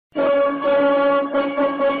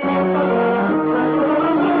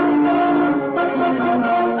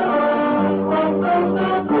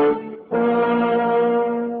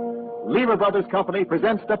Brothers Company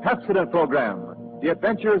presents the Pepsodent program, The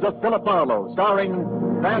Adventures of Philip Marlowe, starring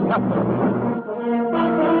Van Heflin.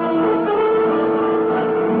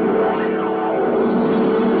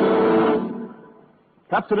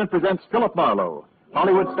 Pepsodent presents Philip Marlowe,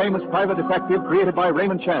 Hollywood's famous private detective created by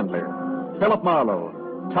Raymond Chandler. Philip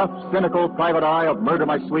Marlowe, tough, cynical private eye of Murder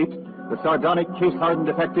My Sweet, the sardonic, case-hardened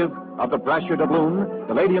detective of The Brasher Doubloon,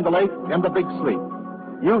 The Lady in the Lake, and The Big Sleep.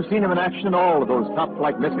 You've seen him in action in all of those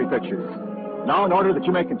top-flight mystery pictures. Now, in order that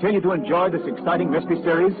you may continue to enjoy this exciting mystery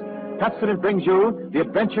series, Pepsodent brings you The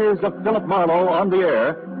Adventures of Philip Marlowe on the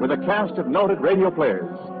air with a cast of noted radio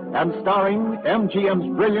players and starring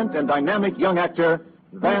MGM's brilliant and dynamic young actor,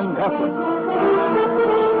 Van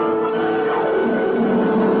Heflin.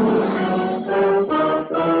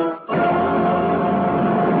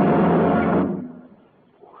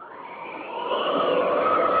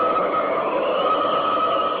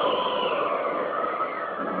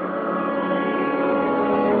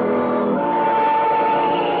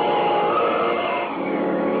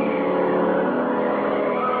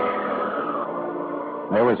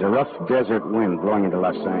 There was a rough desert wind blowing into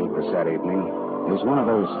Los Angeles that evening. It was one of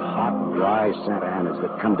those hot, dry Santa Anas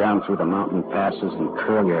that come down through the mountain passes and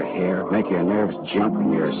curl your hair, make your nerves jump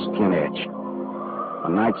and your skin itch.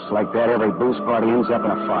 On nights like that, every booze party ends up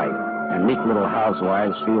in a fight, and meek little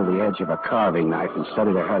housewives feel the edge of a carving knife and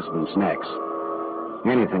study their husbands' necks.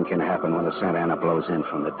 Anything can happen when the Santa Ana blows in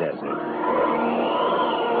from the desert.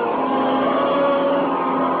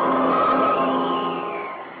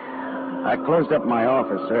 I closed up my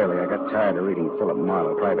office early. I got tired of reading Philip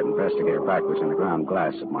Marlowe, private investigator, backwards in the ground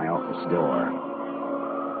glass of my office door.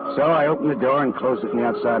 So I opened the door and closed it from the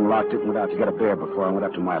outside and locked it and went out to get a beer before I went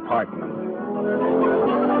up to my apartment.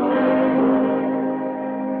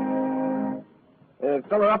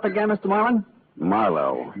 Fill her up again, Mr. Marlin?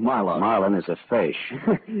 Marlowe. Marlin is a fish.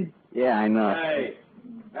 Yeah, I know.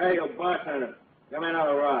 Hey, you bartender. Come in on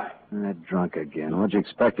the ride. Drunk again. What'd you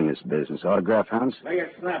expect in this business? Autograph hounds? Make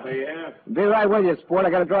it snappy, yeah? Be right with you, sport. I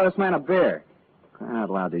gotta draw this man a beer. Crying out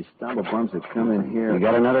loud, these stumble bums that come in here. You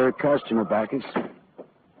got another customer, Bacchus?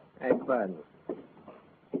 Hey, Bud.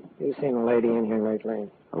 You seen a lady in here lately?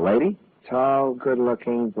 A lady? Tall,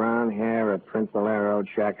 good-looking, brown hair, a print bolero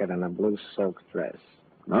jacket, and a blue silk dress.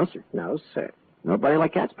 No, sir. No, sir. Nobody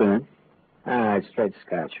like that's been in. All right, straight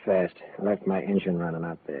scotch, fast. I left my engine running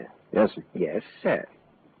out there. Yes, sir. Yes, sir.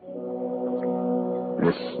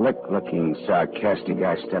 This slick-looking, sarcastic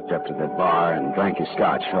guy stepped up to the bar and drank his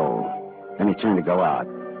scotch whole. Then he turned to go out,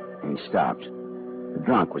 and he stopped. The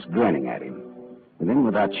drunk was grinning at him. And then,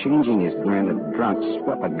 without changing his grin, the drunk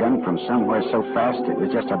swept a gun from somewhere so fast it was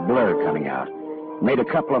just a blur coming out. Made a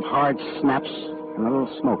couple of hard snaps, and a little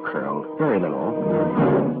smoke curled. Very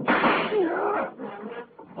little.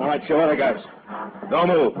 All right, show other guys. Don't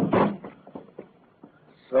move.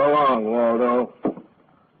 So long, Waldo.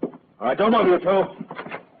 All right, don't move, you two.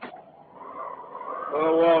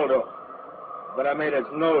 Oh, Waldo. But I made his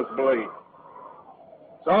nose bleed.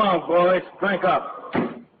 So long, boys. Drink up.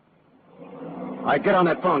 All right, get on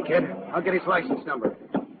that phone, kid. I'll get his license number.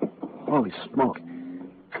 Holy smoke.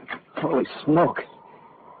 Holy smoke.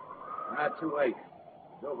 Not too late.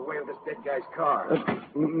 Drove away with this dead guy's car.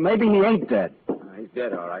 Maybe he ain't dead. He's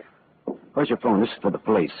dead, all right. Where's your phone? This is for the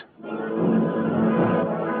police.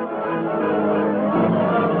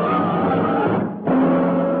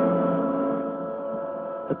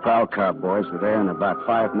 The prowl car boys were there in about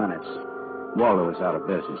 5 minutes. Waldo was out of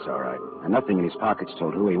business, all right. And nothing in his pockets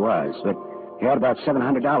told who he was, but he had about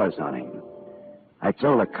 $700 on him. I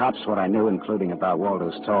told the cops what I knew, including about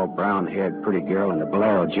Waldo's tall, brown-haired pretty girl in the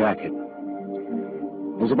bolero jacket.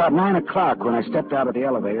 It was about 9 o'clock when I stepped out of the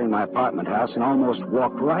elevator in my apartment house and almost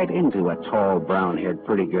walked right into a tall, brown-haired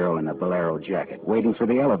pretty girl in a bolero jacket, waiting for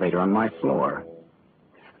the elevator on my floor.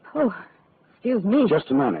 Oh, excuse me.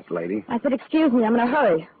 Just a minute, lady. I said, excuse me, I'm in a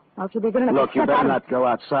hurry. Else you'll be good enough Look, to you step better out not go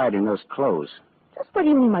outside in those clothes. Just what do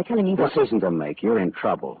you mean by telling me This what? isn't a make. You're in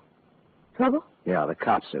trouble. Trouble? Yeah, the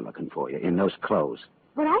cops are looking for you in those clothes.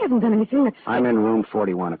 But I haven't done anything that's... I'm in room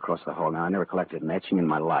 41 across the hall now. I never collected an etching in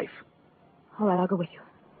my life. All right, I'll go with you.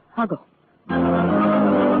 I'll go.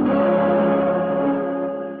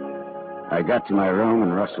 I got to my room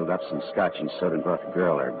and rustled up some scotch and soda and brought the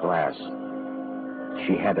girl her glass.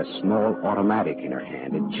 She had a small automatic in her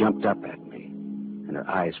hand. It jumped up at me, and her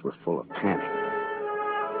eyes were full of panic.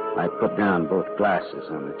 I put down both glasses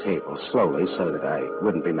on the table slowly so that I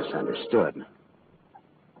wouldn't be misunderstood.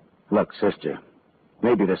 Look, sister,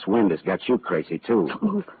 maybe this wind has got you crazy, too. Don't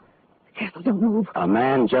move. Careful, don't move. A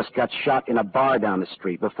man just got shot in a bar down the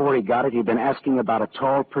street. Before he got it, he'd been asking about a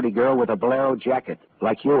tall, pretty girl with a bolero jacket,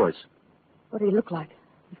 like yours. What did he look like?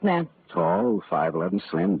 This man. Tall, 5'11",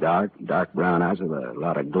 slim, dark brown eyes with a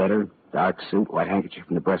lot of glitter, dark suit, white handkerchief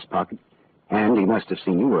in the breast pocket. And he must have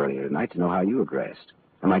seen you earlier tonight to know how you were dressed.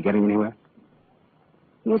 Am I getting anywhere?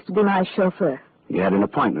 He used to be my chauffeur. You had an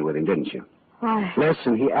appointment with him, didn't you? Why?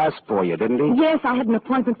 Listen, he asked for you, didn't he? Yes, I had an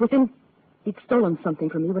appointment with him. He'd stolen something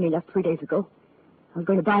from me when he left 3 days ago. I was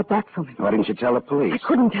going to buy it back from him. Why didn't you tell the police? I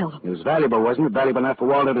couldn't tell him. It was valuable, wasn't it? Valuable enough for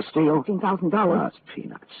Waldo to steal? $15,000. Oh, it's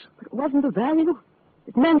peanuts. But it wasn't the value.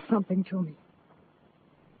 It meant something to me.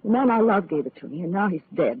 The man I loved gave it to me, and now he's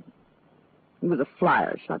dead. He was a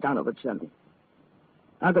flyer shot down over chimney.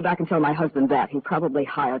 I'll go back and tell my husband that. He probably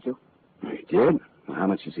hired you. He did? Well, how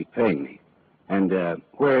much is he paying me? And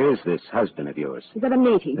where is this husband of yours? He's at a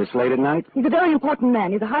meeting. This late at night? He's a very important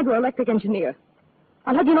man. He's a hydroelectric engineer.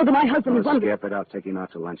 I'll have you know that my husband is one of the... Skip it. I'll take him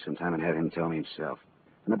out to lunch sometime and have him tell me himself.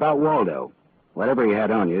 And about Waldo. Whatever he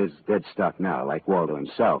had on you is dead stock now, like Waldo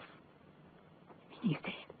himself. He's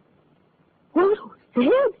dead. Waldo's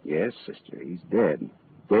dead? Yes, sister, he's dead.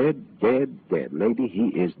 Dead. Lady, he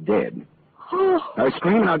is dead. Oh. Now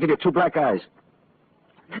scream and I'll give you 2 black eyes.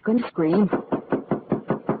 I'm not going to scream.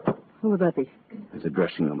 Who would that be? There's a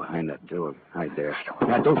dressing room behind that door. Hide there.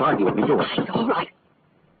 Now, don't argue with me. Do it. It's all right.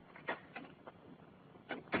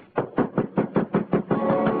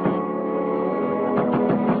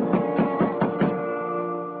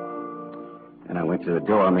 And I went to the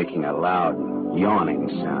door, making a loud, yawning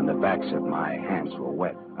sound. The backs of my hands were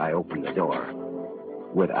wet. I opened the door.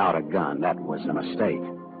 Without a gun. That was a mistake.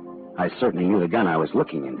 I certainly knew the gun I was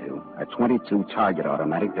looking into. A .22 target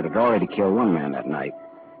automatic that had already killed one man that night.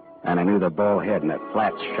 And I knew the ball head and the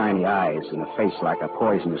flat, shiny eyes and the face like a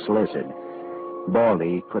poisonous lizard.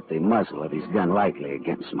 Baldy put the muzzle of his gun lightly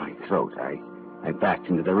against my throat. I backed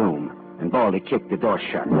into the room, and Baldy kicked the door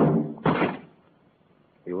shut.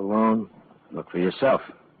 You alone? Look for yourself.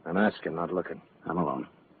 I'm asking, not looking. I'm alone.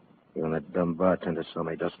 You and that dumb bartender saw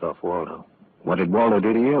me dust off Waldo. What did Waldo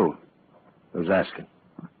do to you? Who's asking?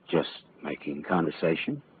 Just making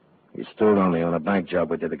conversation. He stood on me on a bank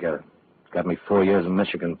job we did together. Got me 4 years in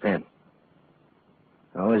Michigan pen.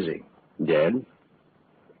 How is he? Dead?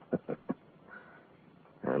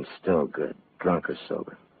 I'm still good, drunk or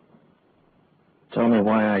sober. Tell me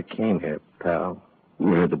why I came here, pal. You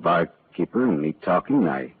heard the barkeeper and me talking.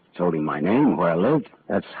 I told him my name, where I lived.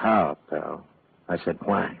 That's how, pal. I said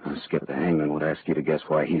why. Skip the hangman would ask you to guess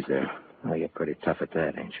why he's there. Oh, you're pretty tough at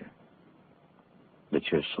that, ain't you? But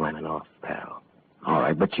you're slamming off, pal. All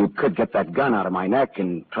right, but you could get that gun out of my neck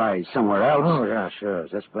and try somewhere else. Oh, yeah, sure.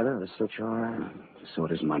 Is this better? This suits you all right? So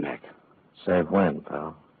it is my neck. Save when,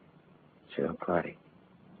 pal? It's your party.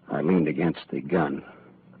 I leaned against the gun.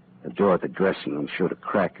 The door of the dressing room showed a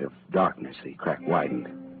crack of darkness. The crack widened.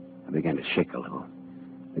 I began to shake a little.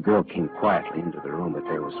 The girl came quietly into the room, but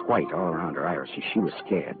there was white all around her iris. She was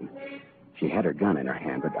scared. She had her gun in her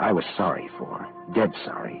hand, but I was sorry for her. Dead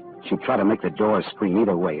sorry. She'd try to make the door scream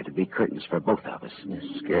either way. It'd be curtains for both of us. You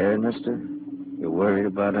scared, mister? You worried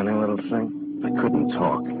about any little thing? I couldn't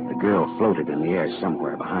talk. The girl floated in the air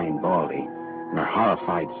somewhere behind Baldy, and her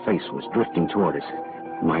horrified face was drifting toward us.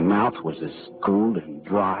 My mouth was as cold and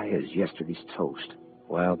dry as yesterday's toast.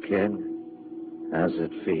 Well, kid, how's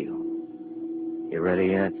it feel? You ready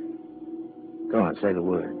yet? Go on, say the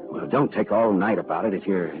word. Well, don't take all night about it if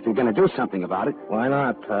you're going to do something about it. Why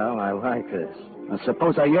not, pal? I like this. Well,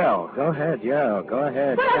 suppose I yell. Go ahead, yell. Go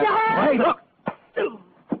ahead. Put up your hand! Hey, look!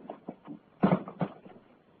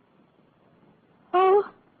 Oh,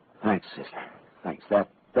 Thanks, sister. Thanks.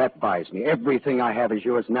 That buys me. Everything I have is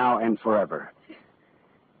yours now and forever.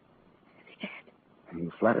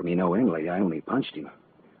 You flatter me knowingly. I only punched him. All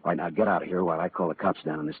right, now get out of here while I call the cops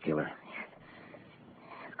down on this killer.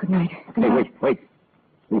 good night. Good Hey, night. wait.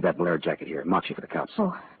 Leave that Blair jacket here. It marks you for the cops.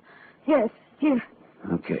 Oh, yes, here.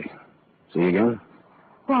 Okay. See you again?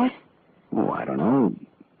 Why? Oh, I don't know.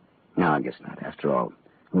 No, I guess not. After all,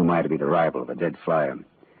 who am I to be the rival of a dead flyer?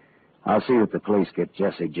 I'll see that the police get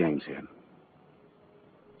Jesse James here.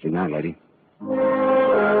 Good night, lady.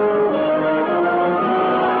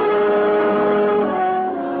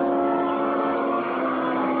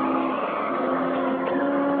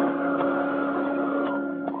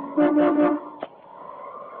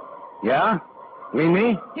 Yeah? You mean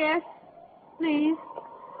me? Yes, please.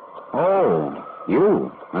 Oh,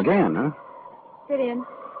 you. Again, huh? Sit in.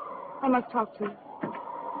 I must talk to you.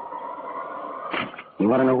 You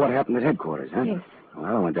want to know what happened at headquarters, huh? Yes. Well,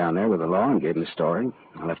 I went down there with the law and gave him the story.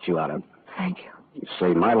 I left you out of it. Thank you. You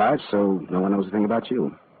saved my life, so no one knows a thing about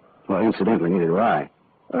you. Well, incidentally, neither do I.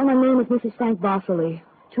 Well, my name is Mrs. Frank Bosserly.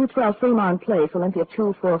 212 Fremont Place, Olympia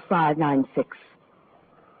 24596.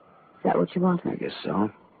 Is that what you want? I guess so.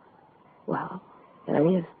 Well, There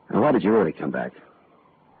he is. And why did you really come back?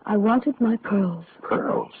 I wanted my pearls.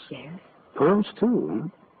 Pearls? Yes. Pearls, too,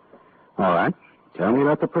 huh? All right. Tell me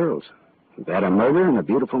about the pearls. You've had a murder and a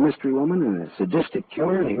beautiful mystery woman and a sadistic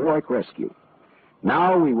killer and a heroic rescue.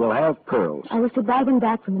 Now we will have pearls. I was to buy them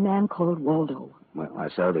back from a man called Waldo. Well, I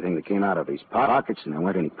saw everything that came out of his pockets, and there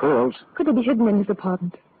weren't any pearls. Could they be hidden in his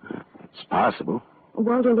apartment? It's possible.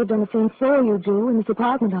 Waldo lived on the same floor you do in his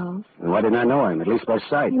apartment house. And why didn't I know him, at least by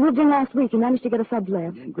sight? He moved in last week. He managed to get a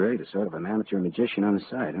sublet. Yeah, great. A sort of an amateur magician on the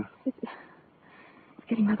side, huh? It's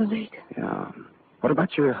getting rather late. Yeah. What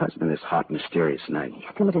about your husband this hot, mysterious night? He's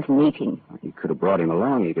still at his meeting. You could have brought him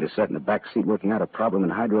along. You could have sat in the back seat working out a problem in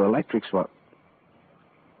hydroelectrics while...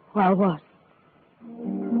 While what?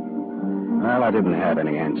 Well, I didn't have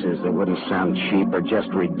any answers that wouldn't sound cheap or just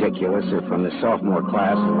ridiculous if from the sophomore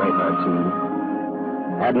class in Radar 2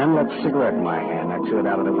 I had an unlit cigarette in my hand. I threw it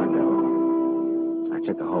out of the window. I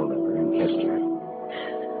took a hold of her and kissed her.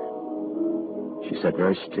 She sat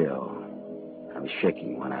very still. I was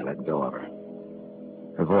shaking when I let go of her.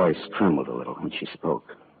 Her voice trembled a little when she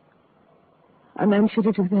spoke. I meant you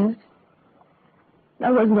to do that.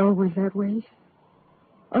 I wasn't always that way.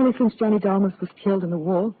 Only since Johnny Dalmas was killed in the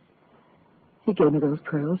war. He gave me those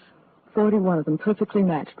pearls. 41 of them, perfectly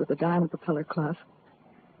matched with the diamond propeller clasp.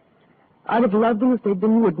 I'd have loved them if they'd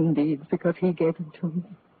been wooden beads, because he gave them to me.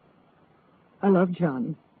 I love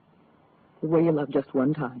Johnny. The way you love just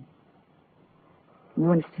one time. You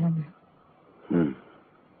understand that?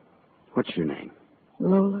 What's your name?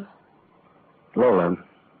 Lola. Lola,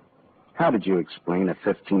 how did you explain a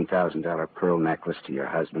 $15,000 pearl necklace to your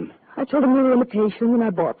husband? I told him they were imitation, and I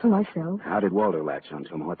bought for myself. How did Waldo latch onto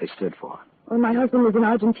them, what they stood for? When my husband was in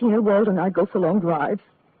Argentina, Waldo and I go for long drives.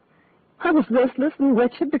 I was restless and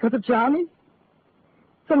wretched because of Johnny.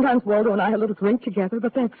 Sometimes Waldo and I had a little drink together,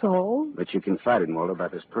 but that's all. But you confided in Waldo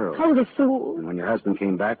about this pearl. I was a fool. And when your husband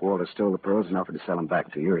came back, Waldo stole the pearls and offered to sell them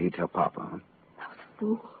back to you, or he'd tell Papa, huh? I was a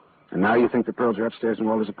fool. And now you think the pearls are upstairs in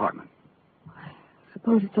Waldo's apartment? I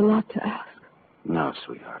suppose it's a lot to ask. No,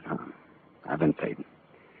 sweetheart. I've been paid.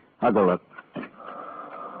 I'll go look.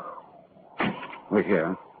 We're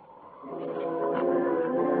here.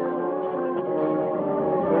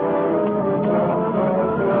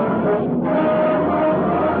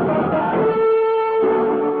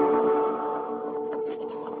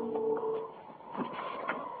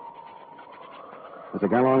 Has it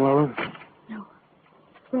gone long, Lola? No.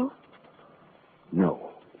 No? No.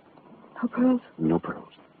 No pearls? No pearls.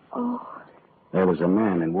 Oh. There was a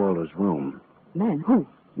man in Waldo's room. Man? Who?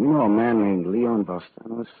 You know a man named Leon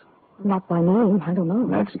Bostanos? Not by name. I don't know.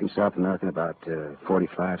 Mexican, South American, about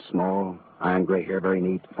 45, small, iron gray hair, very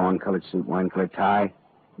neat, fawn-colored suit, wine-colored tie.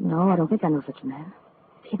 No, I don't think I know such a man.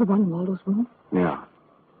 Is he the one in Waldo's room? Yeah.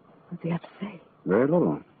 What does he have to say? Very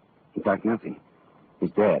little. In fact, nothing.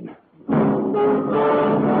 He's dead.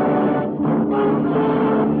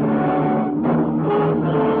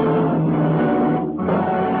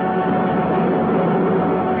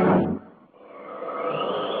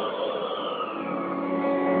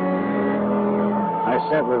 I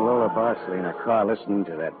sat with Lola Barsley in a car listening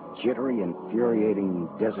to that jittery, infuriating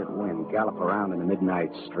desert wind gallop around in the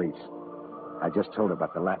midnight streets. I just told her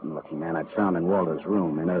about the Latin-looking man I'd found in Waldo's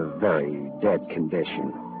room in a very dead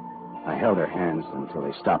condition. I held her hands until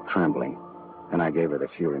they stopped trembling, and I gave her the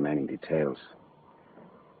few remaining details.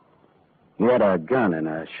 He had a gun in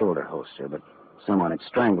a shoulder holster, but someone had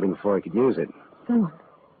strangled him before he could use it. Someone?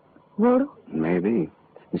 Waldo? Maybe.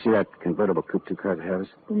 You see that convertible coupe two cars ahead of us?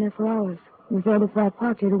 Been there for hours. He was there before I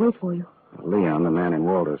parked here to wait for you. Leon, the man in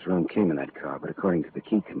Waldo's room, came in that car, but according to the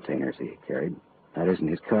key containers he carried, that isn't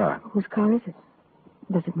his car. Whose car is it?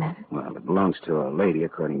 Does it matter? Well, it belongs to a lady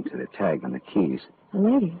according to the tag on the keys. A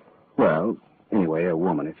lady? Well, anyway, a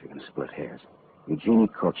woman, if you're going to split hairs. Eugenie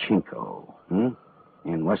Kolchenko,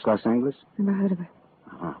 in West Los Angeles? Never heard of her.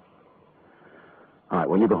 Uh-huh. All right,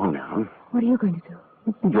 well, you go home now, huh? What are you going to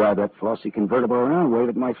do? Drive that flossy convertible around, wave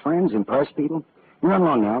at my friends, impress people. You run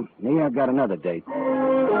along now. Me, I've got another date.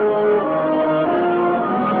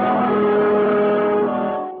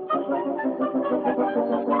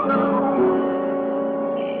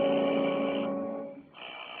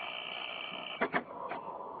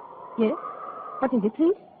 Yes? What is it,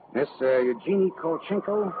 please? Miss Eugenie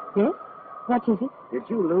Kolchenko, Yes? What is it? did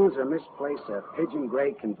you lose or misplace a pigeon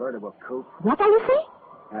gray convertible coupe? What are you saying?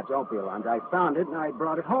 Now, don't be alarmed. I found it, and I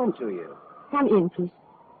brought it home to you. Come in, please.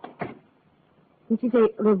 This is a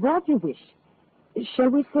reward you wish. Shall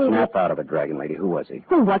we say... Snap out of it, Dragon Lady. Who was he?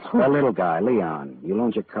 Oh, what's A little guy, Leon. You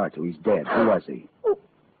loaned your car to. He's dead. Who was he?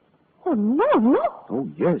 Oh, no, no. Oh,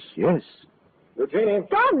 yes, yes. Eugenie, what's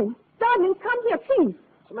Darling, come here, please.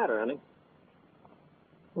 the matter, honey?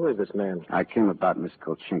 Who is this man? I came about Miss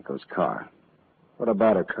Kolchenko's car. What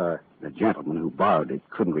about her car? The gentleman who borrowed it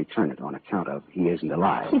couldn't return it on account of he isn't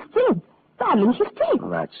alive. She's dead. Darling, she's dead. Well,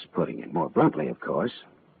 that's putting it more bluntly, of course.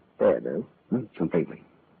 Dead, huh? Completely.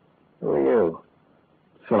 Who are you?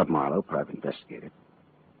 Philip Marlowe, private investigator.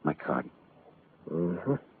 My card.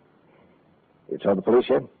 Mm-hmm. You told the police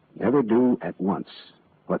yet? Never do at once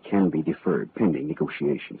what can be deferred pending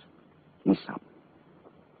negotiations. He's something.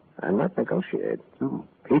 I'm not negotiate. Oh,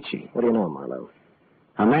 peachy. What do you know, Marlowe?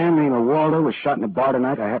 A man named Waldo was shot in a bar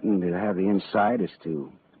tonight. I happened to have the inside as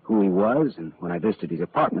to who he was, and when I visited his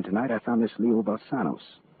apartment tonight, I found this Leo Balsanos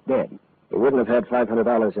dead. He wouldn't have had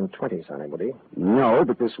 $500 in 20s on him, would he? No,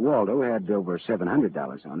 but this Waldo had over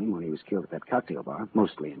 $700 on him when he was killed at that cocktail bar,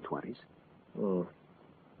 mostly in 20s. Hmm.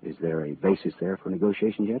 Is there a basis there for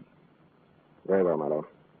negotiations yet? Very well, Marlowe.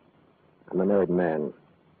 I'm a married man.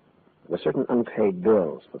 There were certain unpaid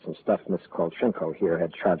bills for some stuff Miss Kolchenko here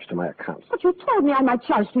had charged to my account. But you told me I might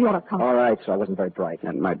charge to your account. All right, so I wasn't very bright.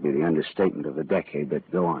 That might be the understatement of the decade, but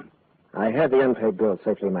go on. I had the unpaid bills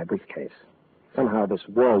safely in my briefcase. Somehow this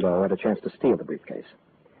Waldo had a chance to steal the briefcase.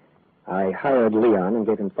 I hired Leon and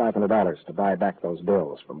gave him $500 to buy back those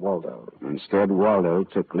bills from Waldo. Instead, Waldo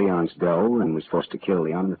took Leon's dough and was forced to kill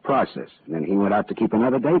Leon in the process. And then he went out to keep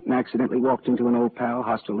another date and accidentally walked into an old pal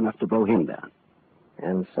hostile enough to blow him down.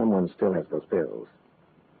 And someone still has those bills.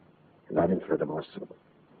 And I'm in for remorse.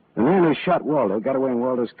 The man who shot Waldo got away in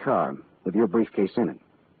Waldo's car with your briefcase in it.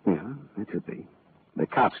 Yeah, that could be. The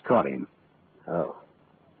cops caught him. Oh.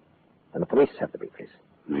 And the police have the briefcase.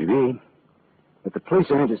 Maybe. But the police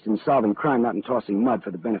are interested in solving crime, not in tossing mud for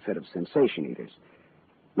the benefit of sensation eaters.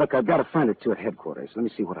 Look, I've got a friend or two at headquarters. Let me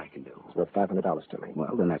see what I can do. It's worth $500 to me.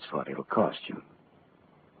 Well, then that's what it'll cost you.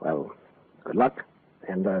 Well, good luck.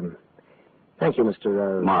 And, thank you,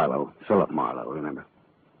 Mr. Marlowe. Philip Marlowe, remember?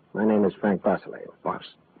 My name is Frank Barcelay.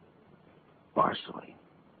 Barcelay.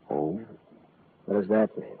 Oh. What does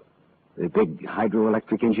that mean? The big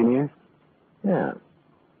hydroelectric engineer? Yeah.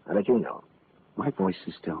 How did you know? My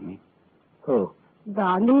voices tell me. Who?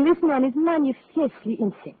 Darling, this man is manifestly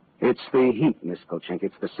insane. It's the heat, Miss Kolchenko.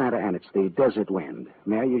 It's the Santa Ana. It's the desert wind.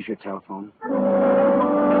 May I use your telephone?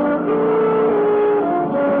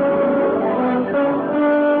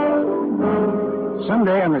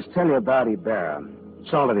 Someday I must tell you about Ibarra.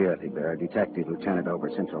 Salt of the earth, Ibarra, detective lieutenant over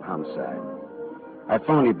Central Homicide. I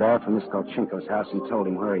phoned Ibarra from Miss Kolchenko's house and told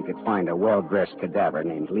him where he could find a well-dressed cadaver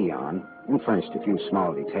named Leon and furnished a few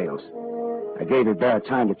small details. I gave Ibarra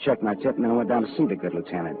time to check my tip, and then I went down to see the good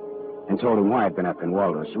lieutenant and told him why I'd been up in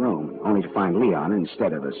Waldo's room, only to find Leon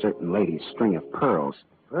instead of a certain lady's string of pearls.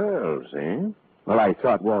 Pearls, eh? Well, I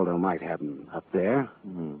thought Waldo might have them up there.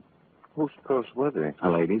 Whose pearls were they? A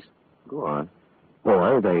lady's. Go on.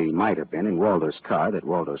 Or they might have been in Waldo's car that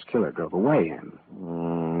Waldo's killer drove away in.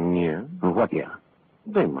 Yeah. Well, what, yeah?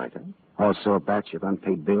 They might have. Also a batch of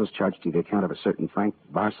unpaid bills charged to the account of a certain Frank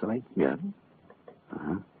Barcelay? Yeah.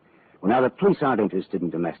 Uh-huh. Well, now, the police aren't interested in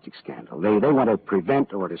domestic scandal. They want to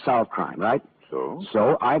prevent or to solve crime, right? So?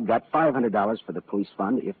 So I've got $500 for the police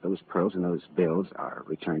fund if those pearls and those bills are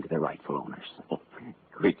returned to their rightful owners.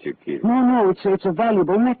 Quit your kidding. No, it's a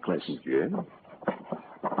valuable necklace. Yeah?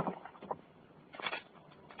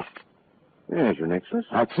 There's your necklace.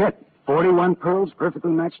 That's it. 41 pearls,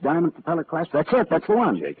 perfectly matched diamond propeller clasp. That's it. That's the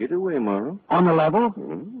one. Take it away, Morrow. On the level?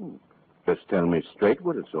 Just tell me straight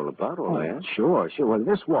what it's all about, all that. Sure. Well,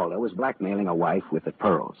 this Waldo was blackmailing a wife with the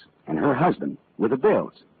pearls, and her husband with the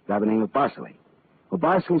bills, by the name of Barcelay. Well,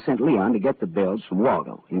 Barcelay sent Leon to get the bills from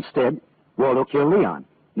Waldo. Instead, Waldo killed Leon,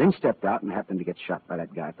 then stepped out and happened to get shot by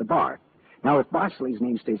that guy at the bar. Now, if Barcelay's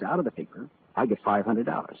name stays out of the paper, I get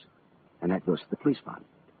 $500, and that goes to the police fund.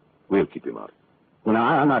 We'll keep him out. Well, now,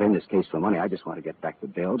 I'm not in this case for money. I just want to get back the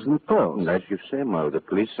bills and the pearls. As you say, Morrow, the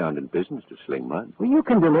police aren't in business to sling mud. Well, you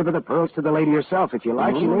can deliver the pearls to the lady yourself if you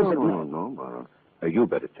like. She lives at... No, Morrow. You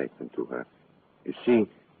better take them to her. You see,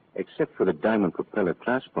 except for the diamond propeller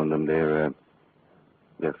clasp on them, they're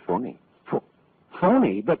phony.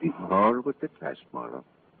 Phony? But... All but the clasp, Morrow.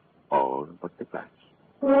 All but the clasp.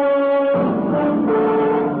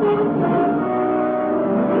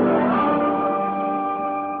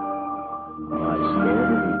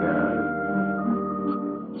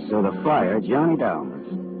 So the friar, Johnny Dalmas,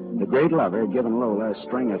 the great lover, had given Lola a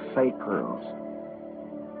string of fake pearls.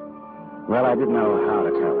 Well, I didn't know how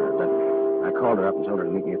to tell her, but I called her up and told her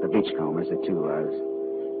to meet me at the Beachcombers at 2. I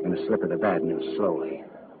was going to slip her the bad news slowly.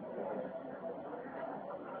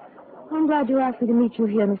 I'm glad you asked me to meet you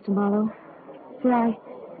here, Mr. Marlowe. See,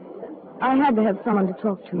 I had to have someone to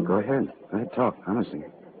talk to. Go ahead. Talk, honestly.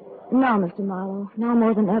 Now, Mr. Marlowe, now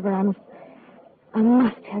more than ever, I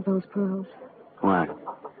must have those pearls. Why?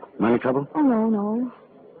 Money trouble? Oh, no.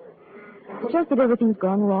 It's just that everything's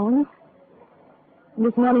gone wrong. And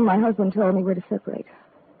this morning my husband told me we're to separate.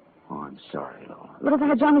 Oh, I'm sorry, Lola. But if I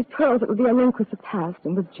had Johnny's pearls, it would be a link with the past,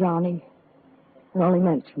 and with Johnny, it only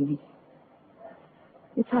meant to me.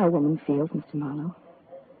 It's how a woman feels, Mr. Marlowe.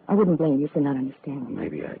 I wouldn't blame you for not understanding.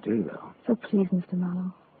 Maybe I do, though. So please, Mr.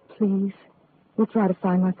 Marlowe, please, we'll try to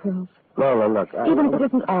find my pearls. Lola, look, Even if it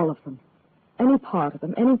isn't all of them. Any part of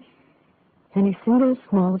them. Any single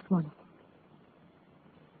smallest one of them.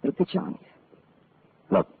 It'll be Johnny's.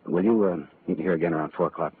 Look, will you meet me here again around 4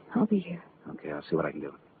 o'clock? I'll be here. Okay, I'll see what I can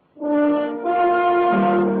do.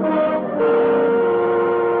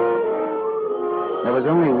 There was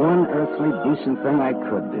only one earthly decent thing I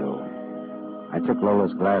could do. I took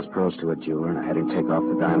Lola's glass pearls to a jeweler, and I had him take off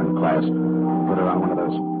the diamond clasp and put it on one of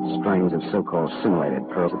those strings of so-called simulated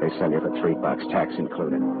pearls that they sell you for $3, tax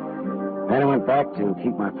included. Then I went back to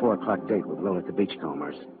keep my 4 o'clock date with Lola at the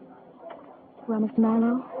Beachcombers. Well, Mr.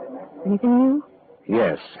 Marlowe, anything new?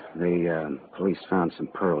 Yes, the police found some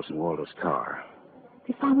pearls in Waldo's car.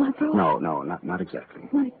 They found my pearls? No, not exactly.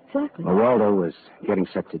 Not exactly. Well, Waldo was getting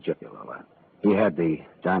set to jail, Lola. He had the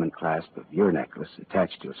diamond clasp of your necklace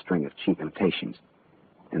attached to a string of cheap imitations,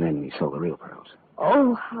 and then he sold the real pearls.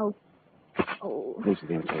 Oh, how... Oh. These are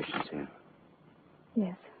the imitations here.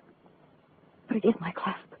 Yes. But it is my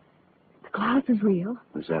clasp. The clasp is real.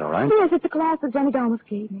 Is that all right? Yes, it's the clasp that Johnny Dalmas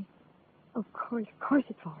gave me. Of course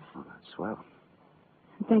it's all right. Oh, that's swell.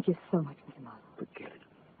 Thank you so much, Mr. Marlowe. Forget it.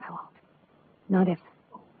 I won't. Not if...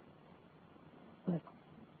 But is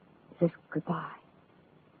this goodbye?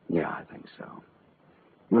 Yeah, I think so.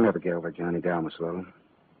 You'll never get over Johnny Dalmas, Lola.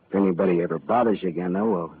 If anybody ever bothers you again, though,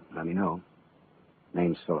 well, let me know.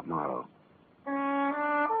 Name's Philip Marlowe.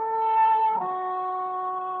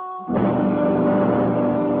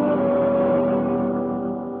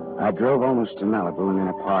 I drove almost to Malibu and then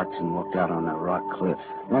I parked and walked out on a rock cliff.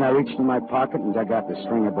 Then I reached in my pocket and dug out the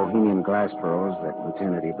string of bohemian glass pearls that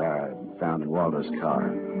Lieutenant Ibarra found in Waldo's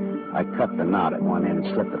car. I cut the knot at one end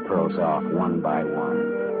and slipped the pearls off one by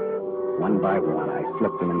one. One by one, I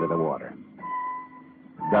flipped them into the water.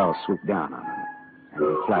 The gull swooped down on them, and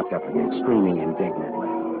they flapped up again, screaming indignantly.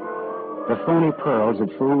 The phony pearls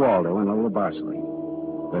had fooled Waldo and Lola Barsley,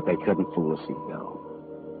 but they couldn't fool a seagull.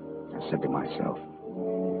 I said to myself,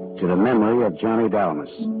 to the memory of Johnny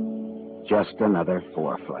Dalmas, just another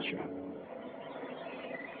four-flusher.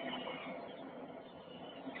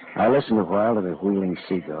 I listened a while to the wheeling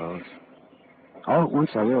seagulls. All at once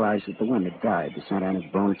I realized that the wind had died. The Santa Ana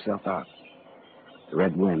had blown itself out. The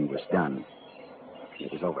red wind was done.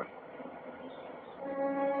 It was over.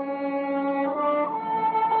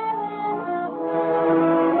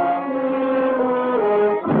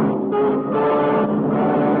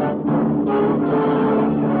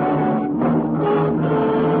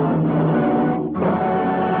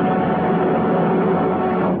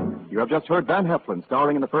 You have just heard Van Heflin,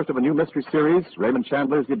 starring in the first of a new mystery series, Raymond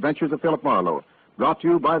Chandler's The Adventures of Philip Marlowe, brought to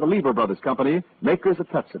you by the Lever Brothers Company, makers of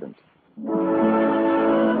Pepsodent.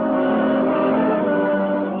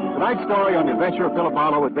 Tonight's story on The Adventure of Philip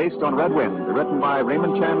Marlowe is based on Red Wind, written by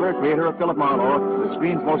Raymond Chandler, creator of Philip Marlowe, the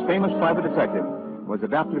screen's most famous private detective. It was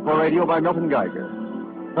adapted for radio by Milton Geiger.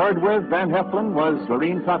 Heard with Van Heflin was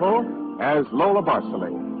Lorene Tuttle as Lola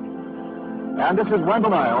Barsley. And this is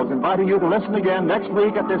Wendell Niles inviting you to listen again next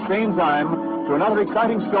week at this same time to another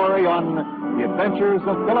exciting story on The Adventures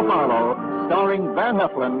of Philip Marlowe, starring Van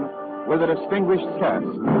Heflin with a distinguished cast.